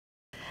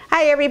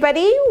Hi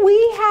everybody,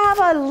 we have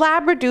a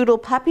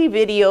Labradoodle puppy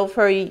video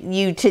for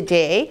you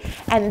today,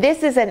 and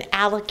this is an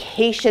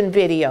allocation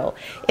video.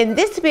 In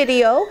this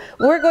video,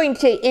 we're going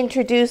to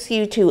introduce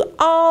you to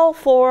all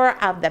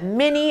 4 of the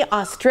mini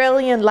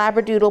Australian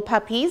Labradoodle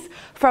puppies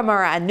from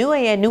our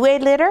Anuenue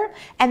litter,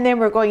 and then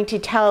we're going to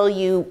tell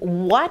you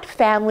what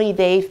family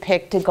they've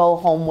picked to go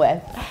home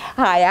with.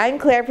 Hi, I'm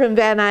Claire from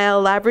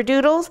Isle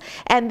Labradoodles,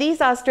 and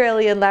these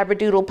Australian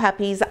Labradoodle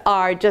puppies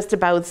are just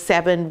about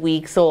 7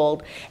 weeks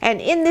old.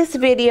 And in this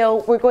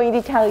video, we're going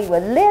to tell you a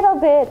little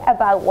bit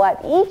about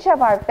what each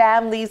of our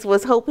families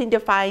was hoping to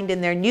find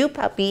in their new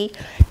puppy,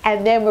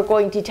 and then we're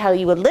going to tell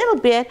you a little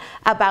bit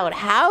about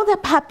how the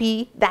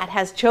puppy that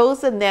has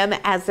chosen them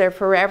as their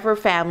forever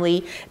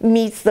family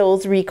meets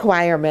those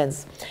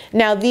requirements.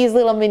 Now, these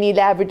little mini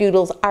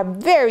Labradoodles are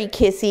very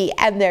kissy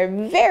and they're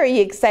very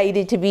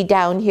excited to be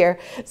down here,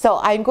 so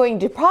I'm going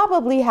to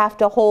probably have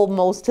to hold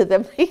most of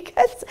them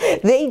because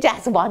they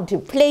just want to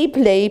play,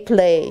 play,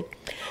 play.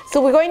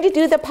 So we're going to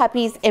do the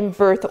puppies in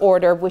birth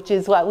order, which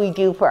is what we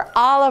do for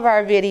all of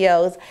our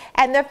videos.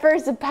 And the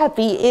first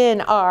puppy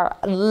in our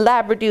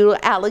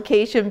Labradoodle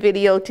allocation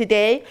video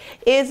today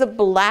is a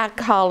Black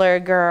Collar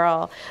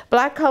Girl.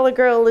 Black Collar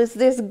Girl is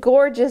this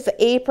gorgeous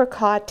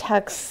apricot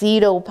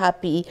tuxedo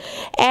puppy.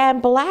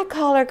 And Black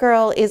Collar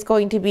Girl is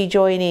going to be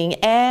joining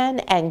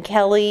Anne and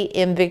Kelly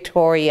in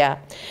Victoria.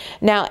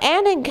 Now,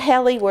 Anne and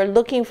Kelly were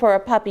looking for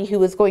a puppy who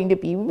was going to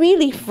be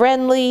really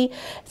friendly,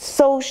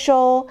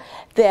 social.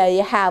 They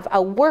have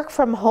a work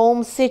from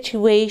home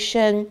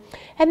situation,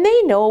 and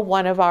they know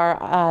one of our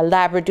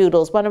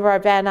Labradoodles, one of our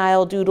Van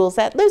Isle Doodles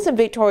that lives in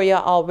Victoria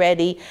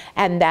already,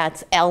 and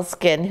that's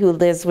Elskin, who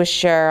lives with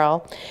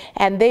Cheryl.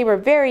 And they were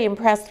very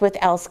impressed with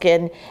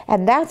Elskin,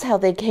 and that's how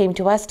they came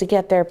to us to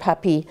get their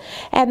puppy.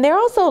 And they're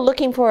also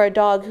looking for a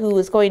dog who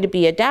is going to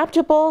be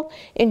adaptable,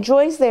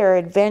 enjoys their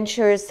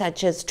adventures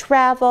such as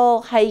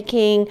travel,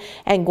 hiking,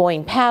 and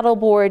going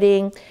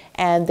paddleboarding.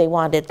 And they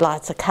wanted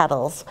lots of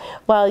cuddles.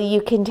 Well, you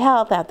can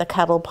tell that the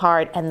cuddle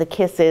part and the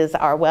kisses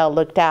are well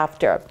looked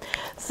after.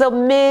 So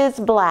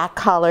Ms. Black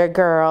Collar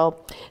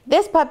Girl,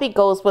 this puppy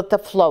goes with the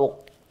flow.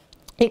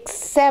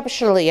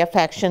 Exceptionally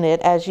affectionate,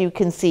 as you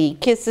can see,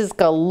 kisses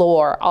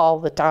galore all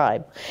the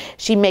time.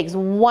 She makes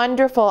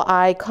wonderful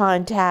eye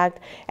contact,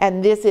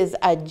 and this is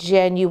a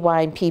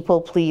genuine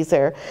people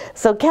pleaser.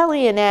 So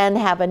Kelly and Anne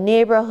have a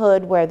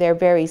neighborhood where they're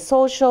very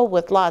social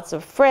with lots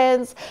of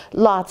friends,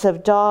 lots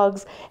of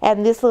dogs,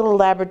 and this little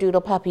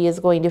Labradoodle puppy is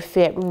going to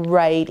fit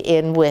right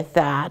in with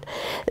that.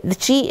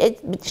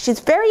 She's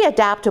very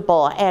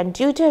adaptable, and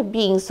due to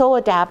being so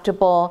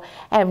adaptable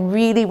and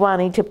really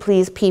wanting to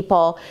please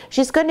people,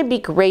 she's going to be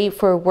great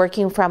for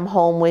working from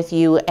home with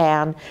you,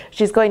 and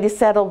she's going to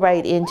settle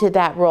right into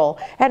that role.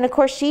 And of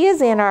course, she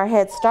is in our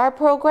Head Start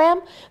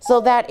program,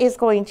 so that is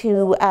going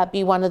to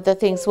be one of the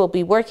things we'll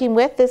be working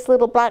with this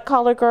little Black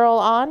Collar Girl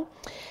on.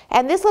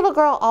 And this little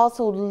girl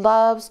also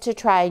loves to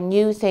try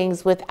new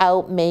things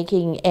without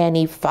making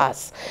any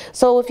fuss.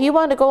 So if you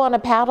want to go on a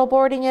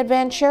paddleboarding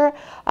adventure,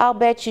 I'll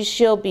bet you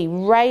she'll be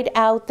right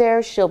out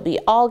there. She'll be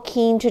all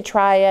keen to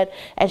try it,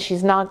 and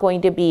she's not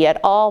going to be at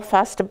all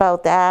fussed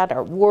about that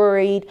or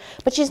worried.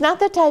 But she's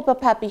not the type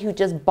of puppy who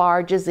just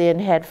barges in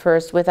head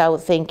first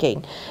without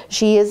thinking.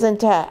 She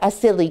isn't a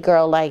silly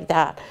girl like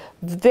that.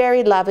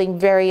 Very loving,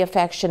 very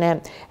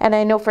affectionate. And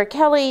I know for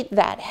Kelly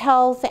that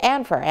health,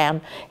 and for Anne,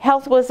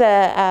 health was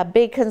a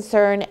big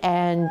concern,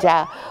 and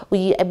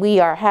we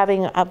are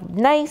having a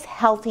nice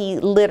healthy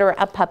litter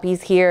of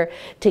puppies here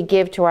to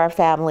give to our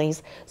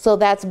families. So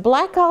that's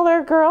Black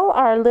Collar Girl,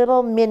 our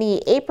little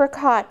mini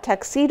apricot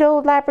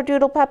tuxedo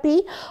Labradoodle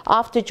puppy,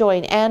 off to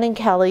join Anne and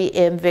Kelly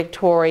in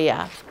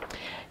Victoria.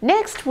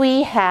 Next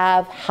we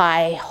have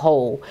Hi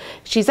Ho.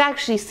 She's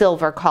actually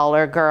Silver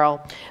Collar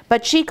Girl,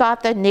 but she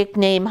got the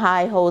nickname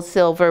Hi Ho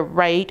Silver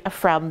right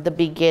from the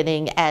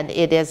beginning, and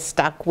it is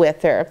stuck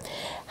with her.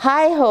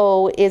 Hi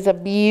Ho is a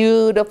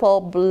beautiful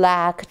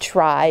black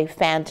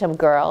tri-phantom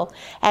girl,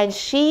 and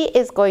she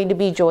is going to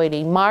be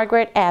joining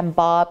Margaret and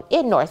Bob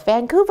in North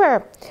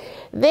Vancouver.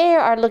 They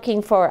are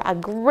looking for a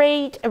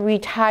great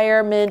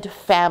retirement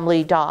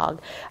family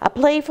dog, a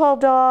playful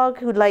dog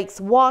who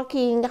likes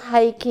walking,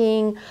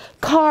 hiking,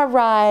 car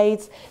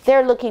rides.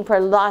 They're looking for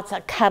lots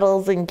of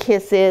cuddles and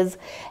kisses,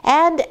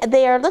 and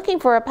they are looking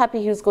for a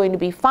puppy who's going to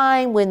be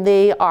fine when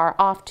they are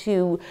off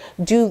to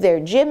do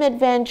their gym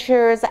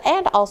adventures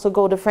and also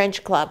go to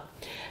French club.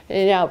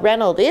 Now,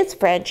 Reynold is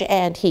French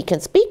and he can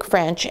speak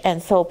French,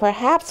 and so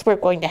perhaps we're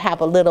going to have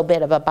a little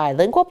bit of a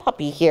bilingual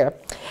puppy here.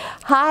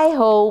 Hi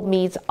Ho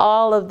meets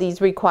all of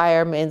these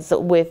requirements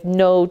with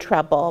no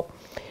trouble.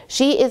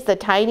 She is the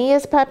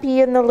tiniest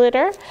puppy in the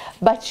litter,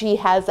 but she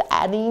has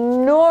an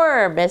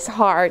enormous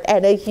heart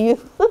and a huge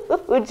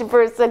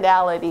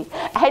personality.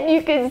 And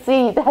you can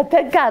see that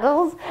the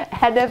cuddles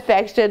and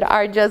affection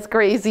are just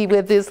crazy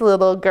with this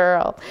little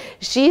girl.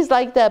 She's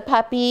like the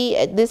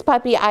puppy, this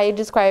puppy, I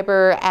describe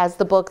her as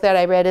the book that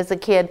I read as a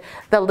kid,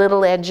 The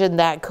Little Engine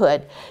That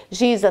Could.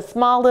 She's a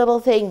small little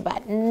thing,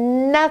 but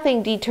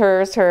nothing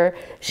deters her.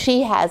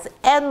 She has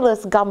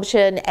endless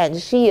gumption and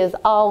she is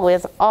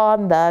always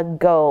on the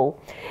go.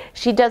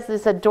 She does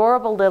this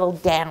adorable little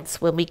dance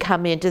when we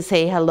come in to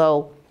say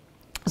hello.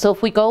 So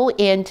if we go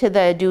into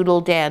the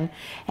doodle den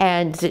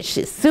and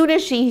as soon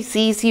as she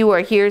sees you or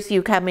hears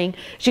you coming,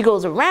 she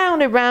goes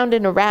around and around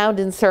and around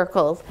in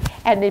circles.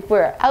 And if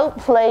we're out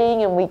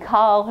playing and we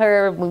call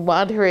her, we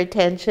want her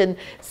attention,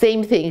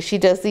 same thing. She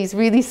does these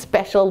really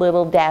special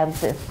little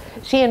dances.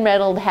 She and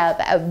Reynolds have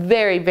a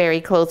very,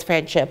 very close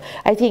friendship.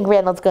 I think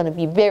Reynolds is going to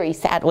be very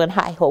sad when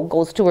Hi-Ho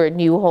goes to her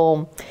new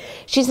home.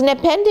 She's an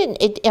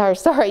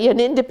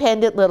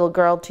independent little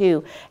girl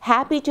too.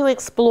 Happy to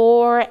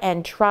explore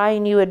and try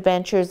new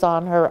adventures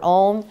on her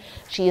own.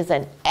 She is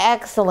an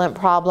excellent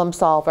problem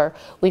solver.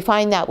 We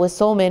find that with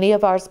so many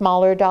of our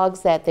smaller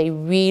dogs that they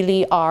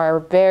really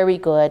are very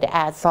good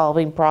at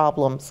solving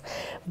problems.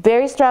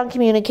 Very strong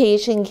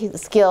communication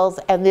skills,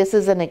 and this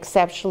is an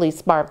exceptionally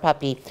smart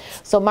puppy.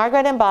 So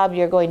Margaret and Bob,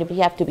 you're going to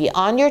have to be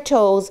on your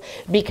toes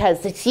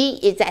because she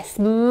is a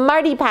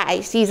smarty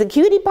pie. She's a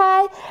cutie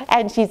pie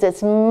and she's a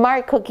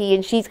smart cookie,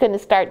 and she's going to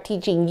start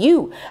teaching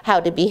you how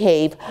to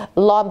behave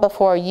long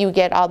before you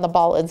get on the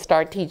ball and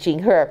start teaching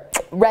her.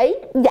 Right?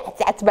 Yes,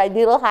 that's my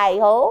little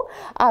Hi-Ho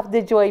off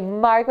to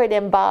join Margaret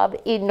and Bob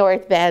in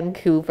North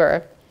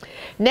Vancouver.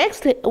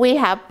 Next, we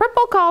have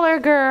Purple Collar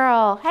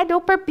Girl. Hello,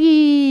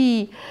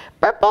 Purpy.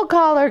 Purple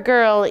Collar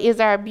Girl is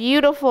our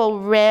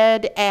beautiful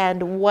red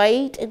and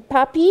white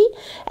puppy,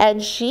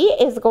 and she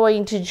is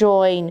going to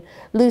join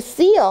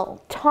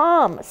Lucille,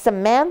 Tom,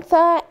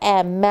 Samantha,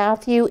 and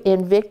Matthew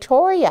in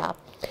Victoria.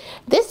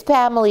 This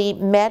family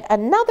met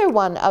another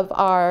one of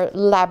our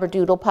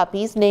Labradoodle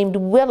puppies named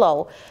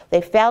Willow.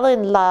 They fell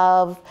in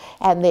love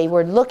and they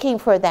were looking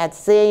for that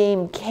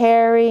same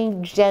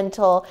caring,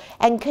 gentle,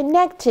 and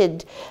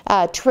connected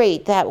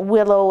trait that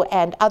Willow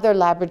and other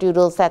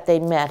Labradoodles that they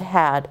met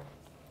had.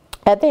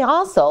 And they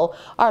also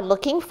are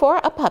looking for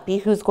a puppy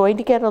who's going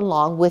to get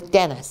along with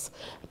Dennis.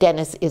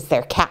 Dennis is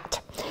their cat.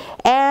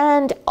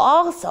 And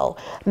also,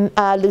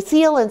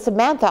 Lucille and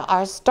Samantha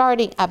are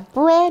starting a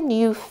brand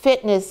new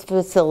fitness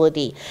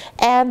facility.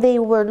 And they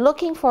were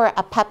looking for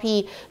a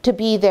puppy to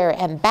be their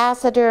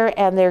ambassador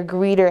and their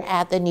greeter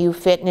at the new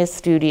fitness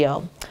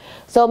studio.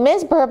 So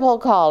Miss Purple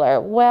Collar,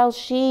 well,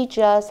 she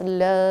just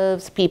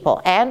loves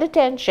people and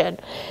attention.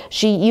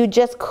 You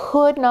just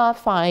could not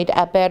find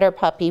a better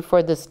puppy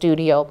for the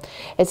studio.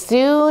 As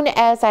soon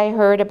as I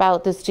heard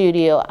about the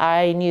studio,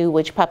 I knew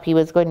which puppy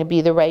was going to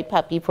be the right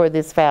puppy for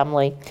this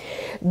family.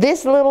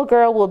 This little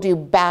girl will do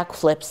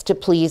backflips to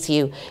please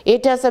you.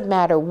 It doesn't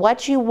matter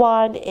what you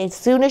want. As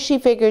soon as she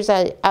figures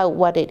out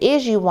what it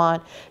is you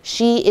want,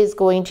 she is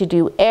going to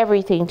do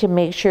everything to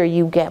make sure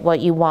you get what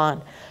you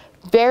want.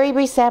 Very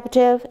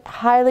receptive,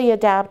 highly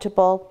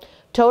adaptable,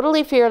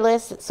 totally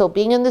fearless. So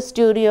being in the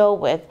studio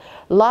with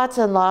lots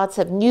and lots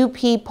of new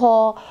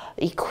people,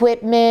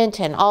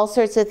 equipment, and all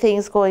sorts of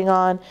things going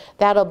on,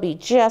 that'll be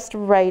just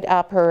right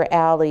up her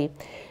alley.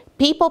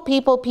 People,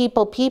 people,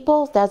 people,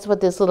 people, that's what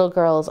this little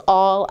girl is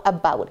all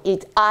about.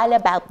 It's all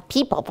about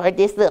people for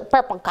this little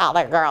Purple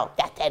Collar Girl.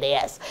 Yes, it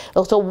is.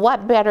 So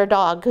what better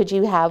dog could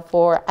you have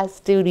for a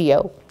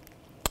studio?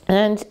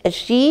 And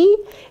she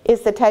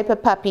is the type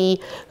of puppy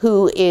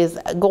who is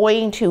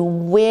going to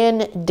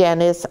win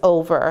Dennis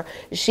over.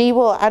 She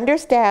will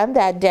understand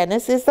that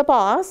Dennis is the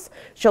boss.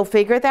 She'll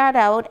figure that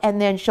out,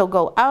 and then she'll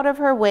go out of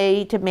her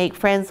way to make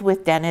friends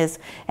with Dennis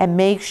and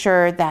make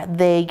sure that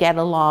they get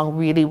along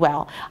really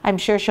well. I'm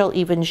sure she'll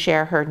even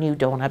share her new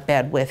donut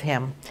bed with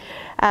him.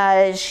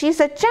 She's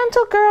a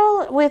gentle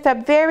girl with a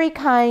very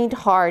kind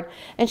heart,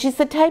 and she's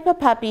the type of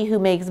puppy who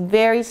makes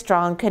very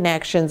strong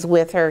connections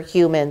with her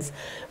humans.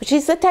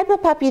 She's the type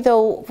of puppy,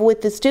 though,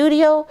 with the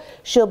studio,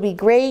 she'll be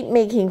great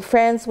making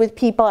friends with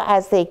people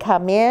as they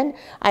come in.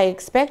 I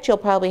expect she'll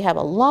probably have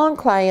a long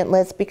client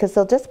list because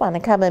they'll just want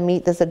to come and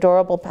meet this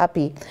adorable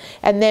puppy.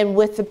 And then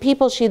with the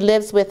people she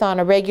lives with on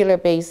a regular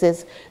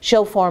basis,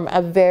 she'll form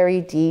a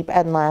very deep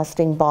and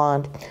lasting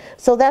bond.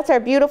 So that's our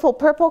beautiful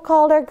Purple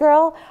Collar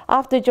Girl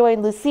off to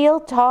join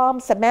Lucille, Tom,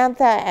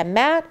 Samantha, and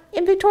Matt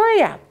in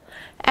Victoria.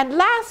 And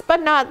last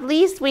but not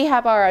least, we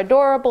have our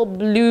adorable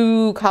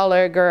Blue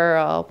Collar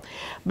Girl.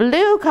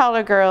 Blue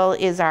Collar Girl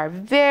is our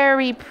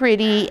very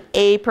pretty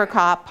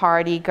apricot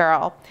party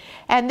girl.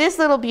 And this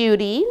little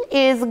beauty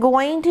is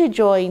going to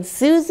join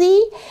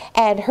Susie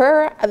and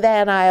her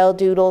Van Isle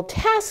Doodle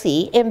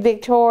Tassie in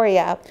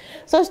Victoria.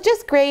 So it's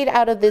just great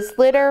out of this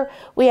litter.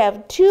 We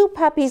have 2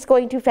 puppies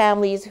going to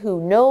families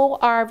who know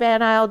our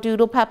Van Isle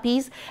Doodle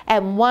puppies,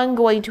 and 1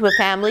 going to a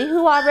family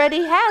who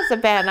already has a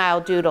Van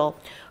Isle Doodle.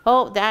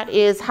 Oh, that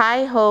is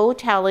Hi-Ho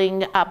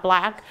telling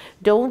Black,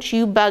 don't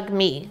you bug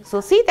me.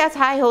 So see, that's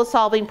Hi-Ho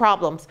solving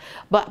problems,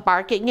 but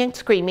barking and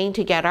screaming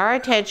to get our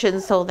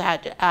attention so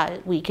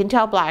that we can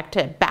tell Black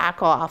to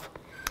back off.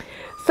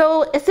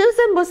 So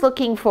Susan was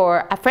looking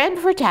for a friend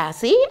for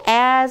Tassie,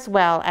 as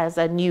well as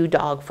a new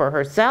dog for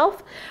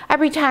herself, a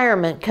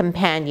retirement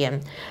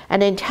companion,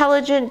 an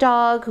intelligent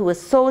dog who is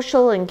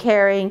social and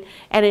caring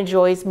and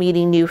enjoys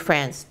meeting new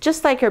friends,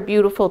 just like her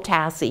beautiful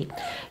Tassie.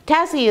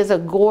 Tassie is a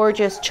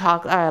gorgeous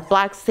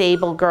black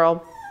sable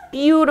girl.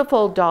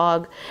 Beautiful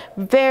dog,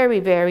 very,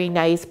 very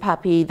nice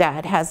puppy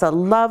that has a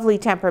lovely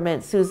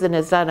temperament. Susan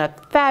has done a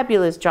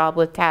fabulous job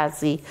with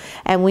Tassie,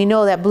 and we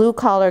know that Blue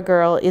Collar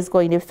Girl is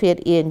going to fit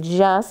in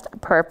just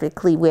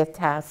perfectly with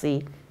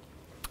Tassie.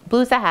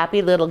 Blue's a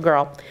happy little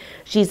girl.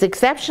 She's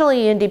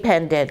exceptionally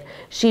independent.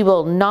 She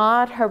will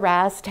not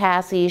harass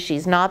Tassie.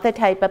 She's not the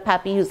type of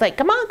puppy who's like,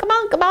 come on, come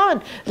on, come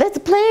on, let's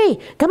play.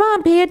 Come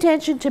on, pay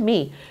attention to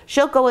me.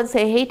 She'll go and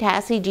say, hey,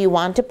 Tassie, do you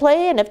want to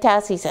play? And if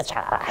Tassie says,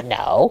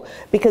 no,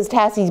 because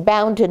Tassie's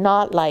bound to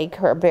not like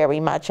her very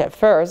much at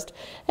first,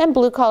 and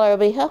Blue Collar will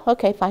be, oh,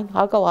 okay, fine,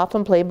 I'll go off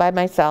and play by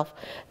myself.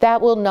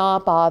 That will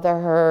not bother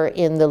her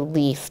in the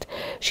least.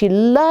 She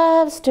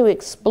loves to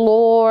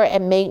explore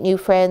and make new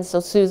friends. So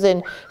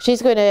Susan,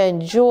 she's going to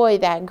enjoy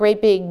that great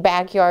big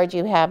backyard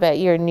you have at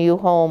your new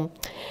home.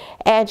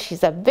 And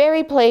she's a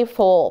very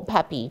playful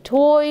puppy.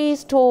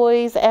 Toys,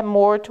 toys, and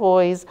more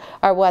toys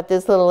are what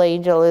this little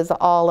angel is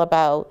all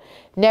about.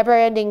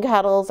 Never-ending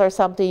cuddles are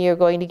something you're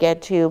going to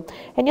get to.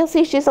 And you'll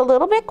see she's a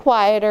little bit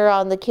quieter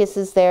on the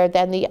kisses there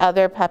than the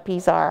other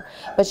puppies are.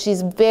 But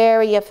she's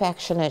very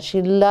affectionate.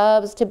 She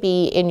loves to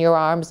be in your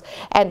arms.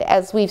 And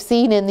as we've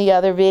seen in the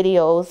other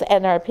videos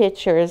and our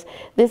pictures,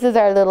 this is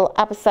our little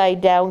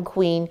upside-down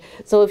queen.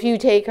 So if you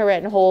take her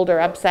and hold her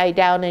upside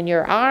down in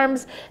your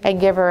arms and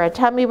give her a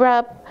tummy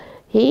rub,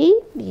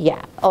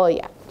 oh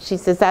yeah. She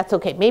says that's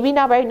okay. Maybe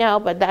not right now,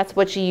 but that's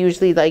what she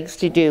usually likes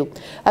to do.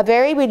 A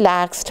very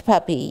relaxed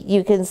puppy.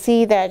 You can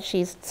see that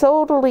she's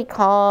totally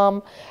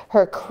calm.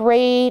 Her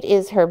crate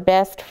is her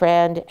best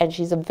friend, and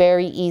she's a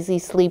very easy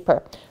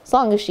sleeper, as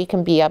long as she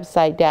can be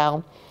upside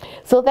down.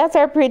 So that's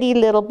our pretty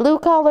little Blue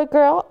Collar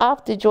Girl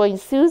off to join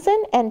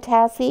Susan and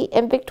Tassie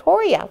and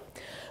Victoria.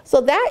 So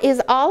that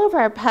is all of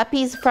our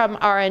puppies from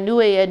our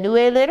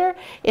Anuenue litter.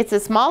 It's a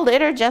small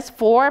litter, just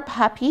 4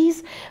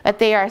 puppies, but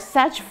they are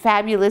such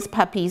fabulous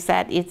puppies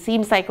that it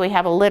seems like we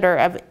have a litter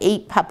of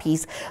 8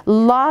 puppies.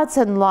 Lots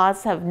and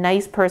lots of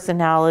nice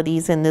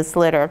personalities in this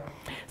litter.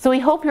 So we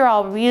hope you're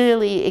all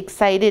really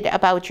excited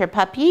about your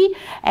puppy,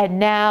 and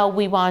now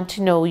we want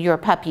to know your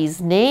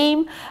puppy's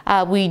name.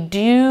 We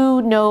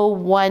do know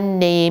one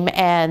name,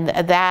 and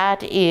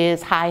that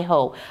is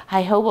Hi-Ho.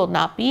 Hi-Ho will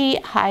not be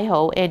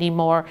Hi-Ho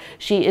anymore.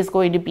 She is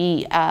going to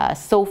be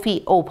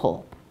Sophie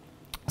Opal.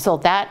 So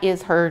that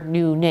is her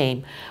new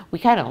name. We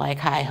kind of like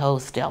Hi-Ho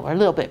still. We're a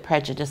little bit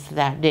prejudiced to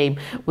that name.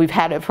 We've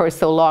had it for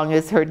so long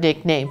as her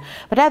nickname.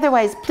 But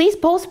otherwise, please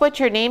post what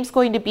your name's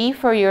going to be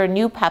for your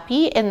new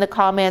puppy in the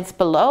comments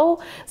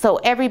below, so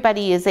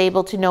everybody is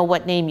able to know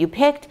what name you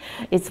picked.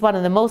 It's one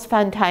of the most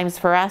fun times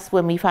for us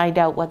when we find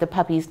out what the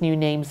puppy's new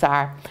names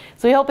are.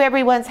 So we hope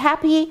everyone's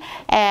happy,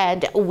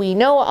 and we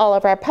know all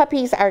of our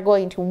puppies are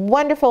going to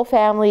wonderful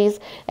families,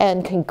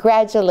 and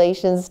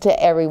congratulations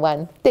to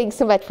everyone. Thanks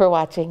so much for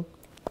watching.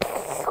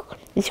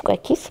 Is you got a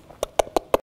kiss?